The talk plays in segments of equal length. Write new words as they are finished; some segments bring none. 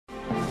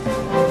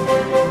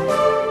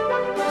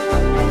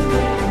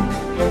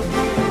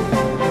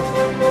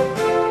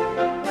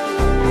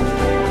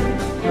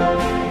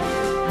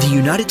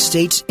United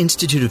States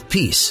Institute of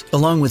Peace,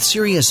 along with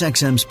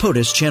SiriusXM's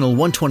POTUS Channel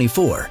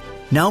 124,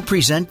 now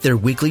present their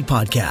weekly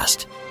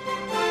podcast.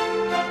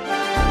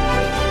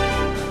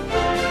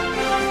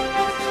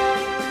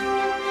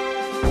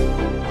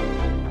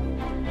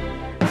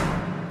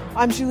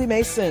 I'm Julie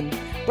Mason.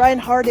 Brian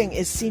Harding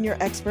is senior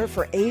expert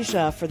for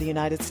Asia for the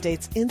United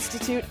States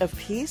Institute of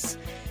Peace.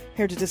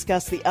 Here to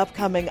discuss the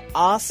upcoming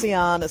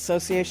ASEAN,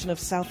 Association of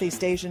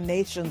Southeast Asian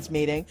Nations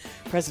meeting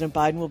President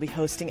Biden will be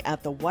hosting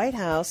at the White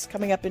House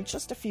coming up in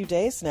just a few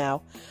days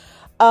now.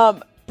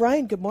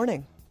 Brian, good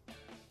morning.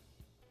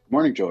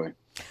 Morning, Joey.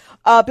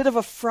 A bit of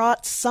a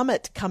fraught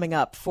summit coming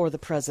up for the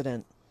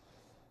president.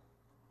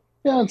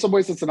 Yeah, in some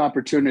ways it's an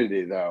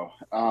opportunity, though.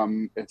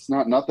 It's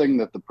not nothing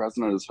that the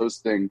president is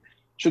hosting.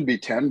 Should be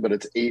 10, but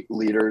it's 8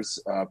 leaders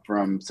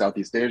from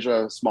Southeast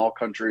Asia, small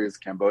countries,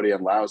 Cambodia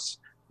and Laos,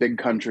 big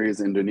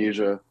countries,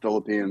 Indonesia,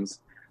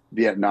 Philippines,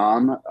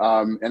 Vietnam.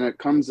 And it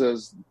comes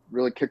as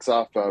really kicks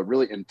off a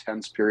really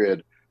intense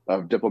period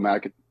of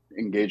diplomatic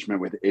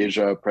engagement with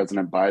Asia.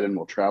 President Biden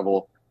will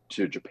travel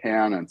to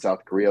Japan and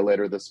South Korea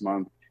later this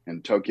month.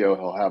 In Tokyo,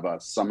 he'll have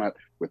a summit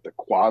with the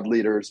Quad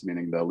leaders,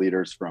 meaning the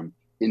leaders from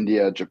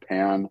India,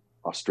 Japan,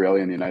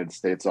 Australia, and the United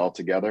States all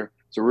together.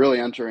 So really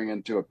entering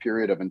into a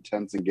period of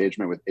intense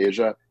engagement with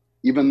Asia,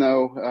 even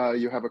though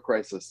you have a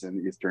crisis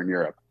in Eastern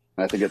Europe.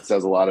 And I think it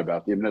says a lot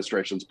about the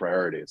administration's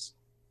priorities.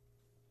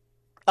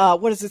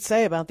 What does it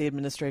say about the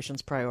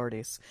administration's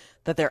priorities?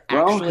 That they're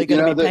actually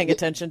going to be paying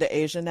attention to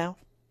Asia now?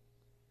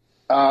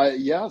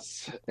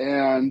 Yes.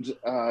 And,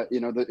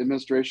 the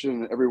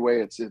administration, in every way,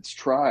 it's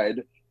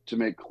tried to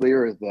make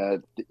clear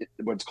that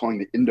what's calling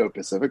the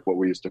Indo-Pacific, what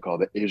we used to call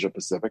the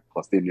Asia-Pacific,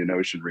 plus the Indian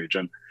Ocean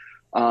region,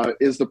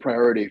 is the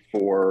priority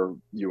for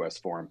U.S.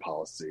 foreign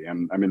policy.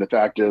 And I mean, the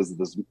fact is,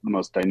 this is the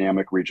most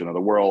dynamic region of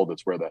the world.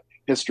 It's where the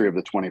history of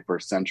the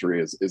 21st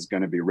century is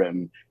going to be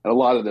written. And a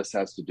lot of this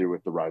has to do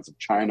with the rise of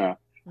China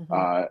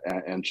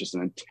and just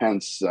an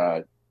intense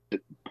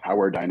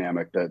power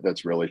dynamic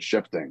that's really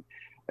shifting.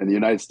 In the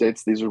United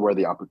States, these are where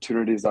the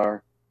opportunities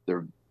are.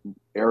 They're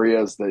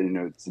areas that,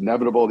 it's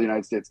inevitable the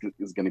United States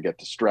is going to get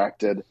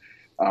distracted.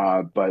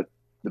 But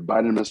the Biden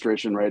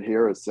administration right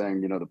here is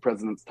saying, the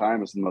president's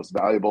time is the most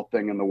valuable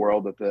thing in the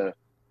world at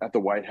the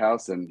White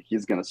House, and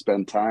he's going to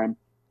spend time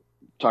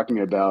talking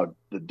about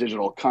the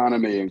digital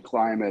economy and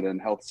climate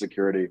and health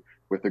security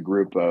with a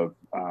group of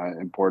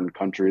important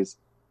countries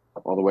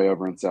all the way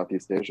over in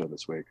Southeast Asia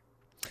this week.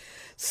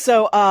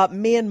 So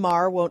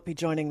Myanmar won't be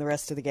joining the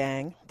rest of the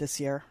gang this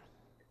year.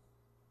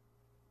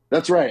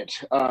 That's right.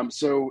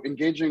 So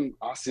engaging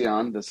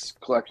ASEAN,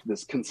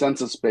 this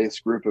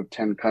consensus-based group of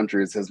 10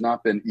 countries, has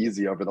not been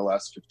easy over the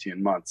last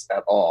 15 months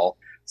at all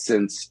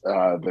since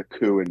the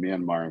coup in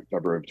Myanmar in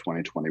February of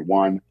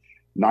 2021.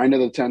 9 of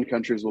the 10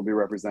 countries will be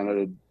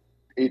represented,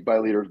 8 by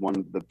leaders.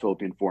 One, the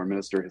Philippine foreign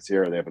minister, is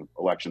here. They have an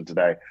election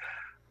today.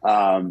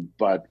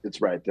 But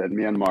it's right that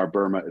Myanmar,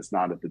 Burma is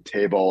not at the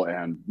table,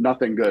 and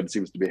nothing good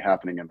seems to be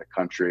happening in the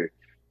country.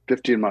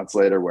 15 months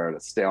later, we're at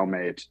a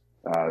stalemate.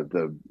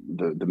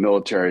 The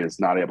military is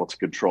not able to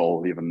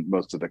control even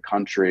most of the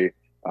country,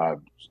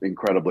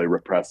 incredibly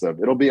repressive.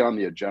 It'll be on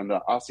the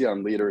agenda.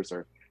 ASEAN leaders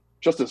are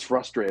just as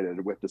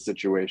frustrated with the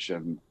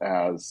situation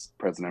as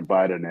President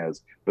Biden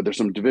is, but there's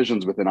some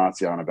divisions within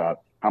ASEAN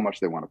about how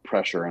much they want to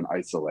pressure and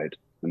isolate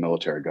the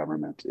military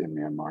government in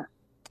Myanmar.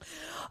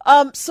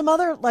 Some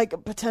other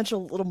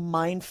potential little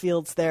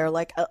minefields there.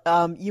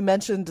 You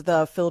mentioned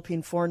the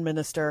Philippine foreign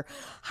minister.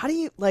 How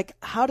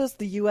does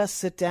the U.S.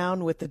 sit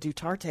down with the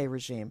Duterte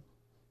regime?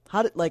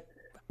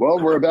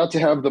 Well, we're about to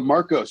have the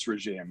Marcos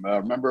regime.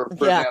 Remember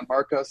Ferdinand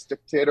Marcos,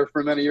 dictator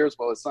for many years,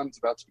 while his son's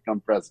about to become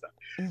president.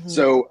 Mm-hmm.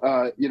 So,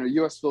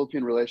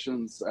 U.S.-Philippine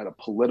relations at a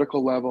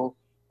political level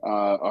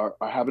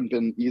haven't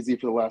been easy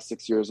for the last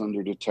 6 years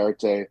under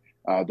Duterte.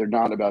 They're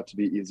not about to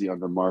be easy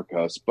under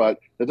Marcos, but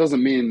that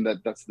doesn't mean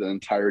that that's the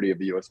entirety of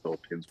the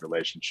U.S.-Philippines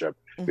relationship.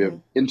 Mm-hmm. We have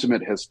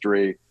intimate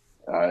history,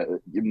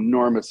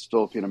 enormous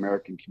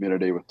Philippine-American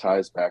community with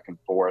ties back and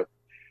forth.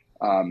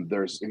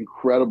 There's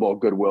incredible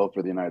goodwill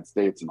for the United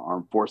States and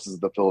armed forces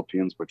of the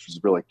Philippines, which has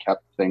really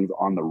kept things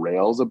on the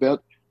rails a bit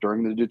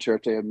during the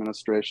Duterte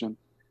administration.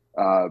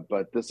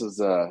 But this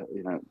is,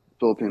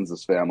 Philippines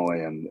is family,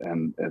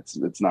 and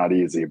it's not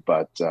easy.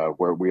 But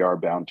where we are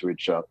bound to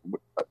each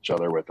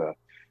other with a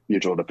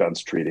mutual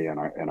defense treaty and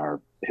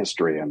our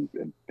history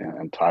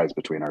and ties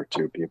between our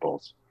two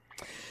peoples.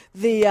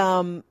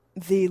 The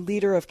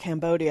leader of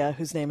Cambodia,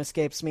 whose name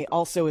escapes me,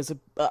 also is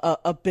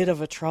a bit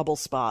of a trouble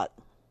spot.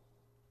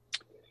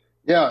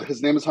 Yeah,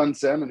 his name is Hun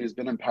Sen, and he's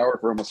been in power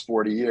for almost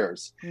 40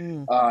 years,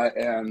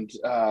 and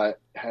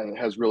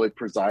has really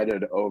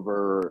presided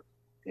over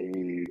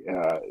a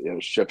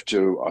shift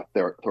to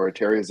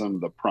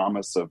authoritarianism. The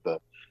promise of the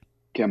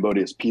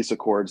Cambodia's peace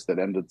accords that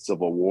ended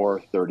civil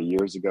war 30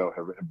 years ago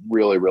have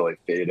really, really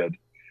faded.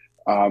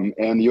 And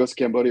the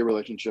U.S.-Cambodia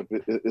relationship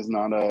is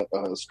not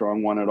a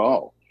strong one at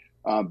all.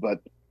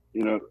 But,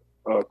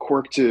 a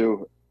quirk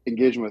to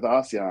engagement with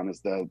ASEAN is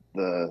that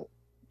the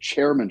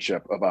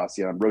chairmanship of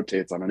ASEAN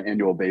rotates on an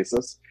annual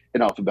basis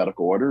in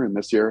alphabetical order. And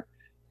this year,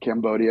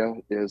 Cambodia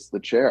is the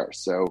chair.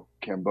 So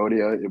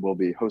Cambodia, it will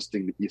be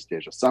hosting the East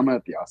Asia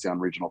Summit, the ASEAN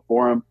Regional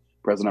Forum.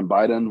 President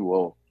Biden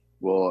will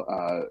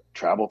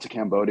travel to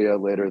Cambodia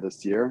later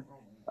this year.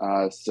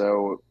 In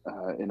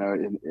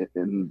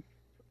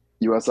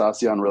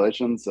U.S.-ASEAN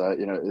relations,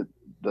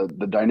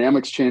 the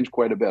dynamics change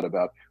quite a bit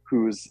about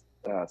who's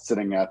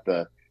sitting at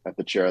the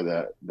chair of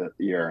the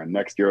year. And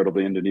next year it'll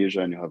be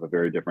Indonesia, and you'll have a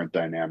very different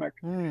dynamic.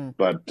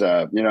 But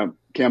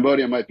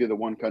Cambodia might be the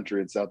one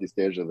country in Southeast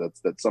Asia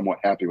that's somewhat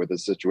happy with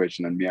this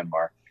situation in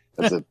Myanmar,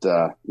 as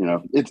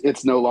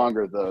it's no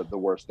longer the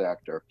worst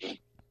actor.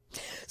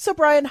 So,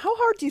 Brian, how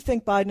hard do you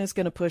think Biden is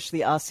going to push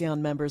the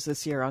ASEAN members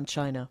this year on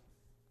China?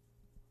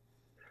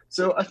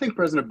 So I think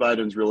President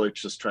Biden's really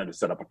just trying to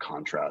set up a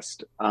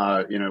contrast.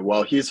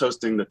 While he's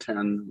hosting the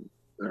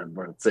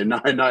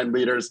nine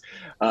leaders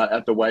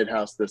at the White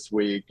House this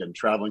week and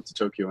traveling to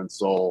Tokyo and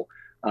Seoul,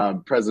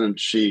 President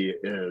Xi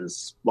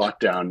is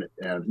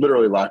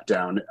literally locked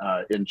down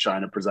in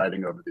China,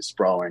 presiding over these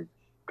sprawling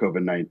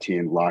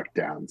COVID-19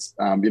 lockdowns.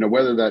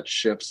 Whether that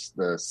shifts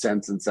the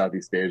sense in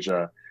Southeast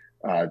Asia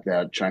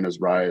that China's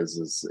rise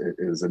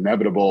is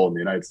inevitable, and the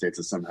United States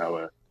is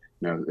somehow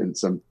in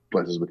some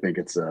places would think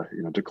it's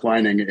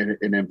declining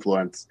in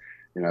influence.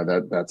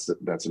 That's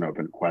an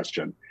open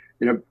question.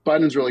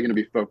 Biden's really going to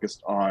be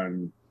focused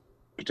on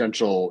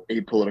potential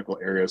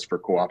apolitical areas for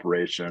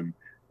cooperation,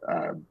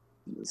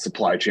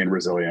 supply chain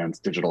resilience,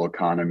 digital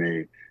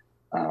economy,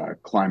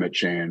 climate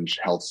change,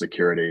 health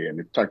security,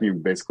 and talking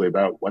basically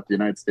about what the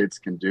United States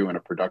can do in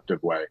a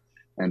productive way,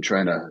 and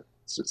trying to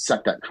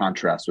set that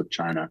contrast with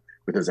China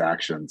with his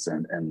actions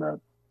and the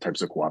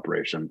types of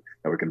cooperation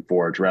that we can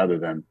forge, rather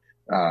than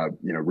the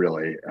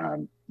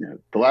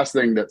last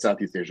thing that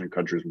Southeast Asian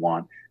countries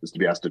want is to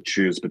be asked to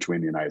choose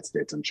between the United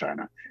States and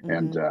China.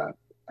 And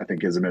I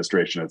think his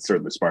administration is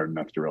certainly smart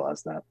enough to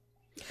realize that.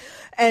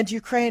 And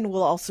Ukraine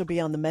will also be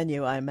on the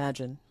menu, I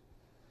imagine.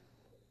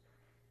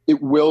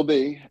 It will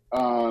be.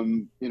 I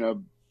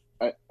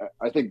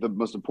think the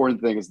most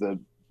important thing is that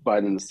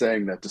Biden is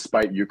saying that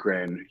despite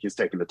Ukraine, he's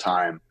taking the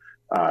time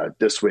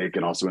this week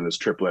and also in his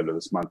trip later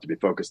this month to be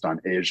focused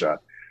on Asia.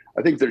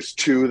 I think there's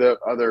two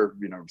other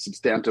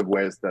substantive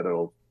ways that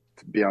it'll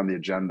be on the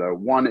agenda.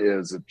 One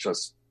is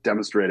just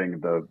demonstrating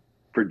the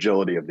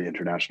fragility of the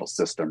international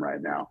system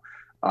right now,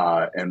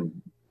 and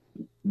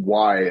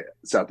why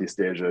Southeast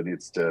Asia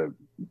needs to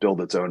build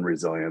its own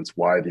resilience,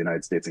 why the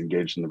United States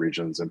engaged in the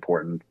region is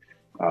important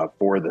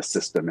for the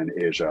system in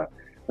Asia.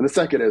 And the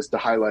second is to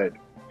highlight,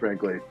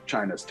 frankly,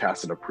 China's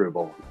tacit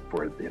approval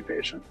for the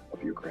invasion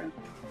of Ukraine.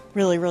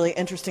 Really, really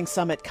interesting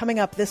summit coming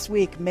up this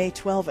week, May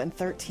 12 and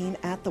 13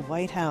 at the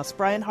White House.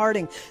 Brian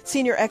Harding,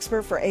 senior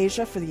expert for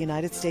Asia for the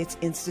United States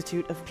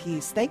Institute of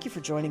Peace. Thank you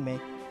for joining me.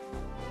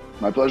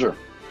 My pleasure.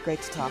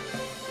 Great to talk.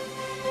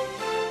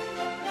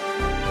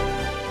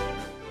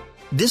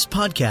 This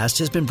podcast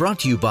has been brought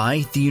to you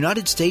by the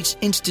United States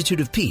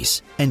Institute of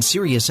Peace and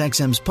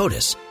SiriusXM's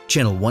POTUS,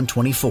 Channel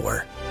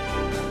 124.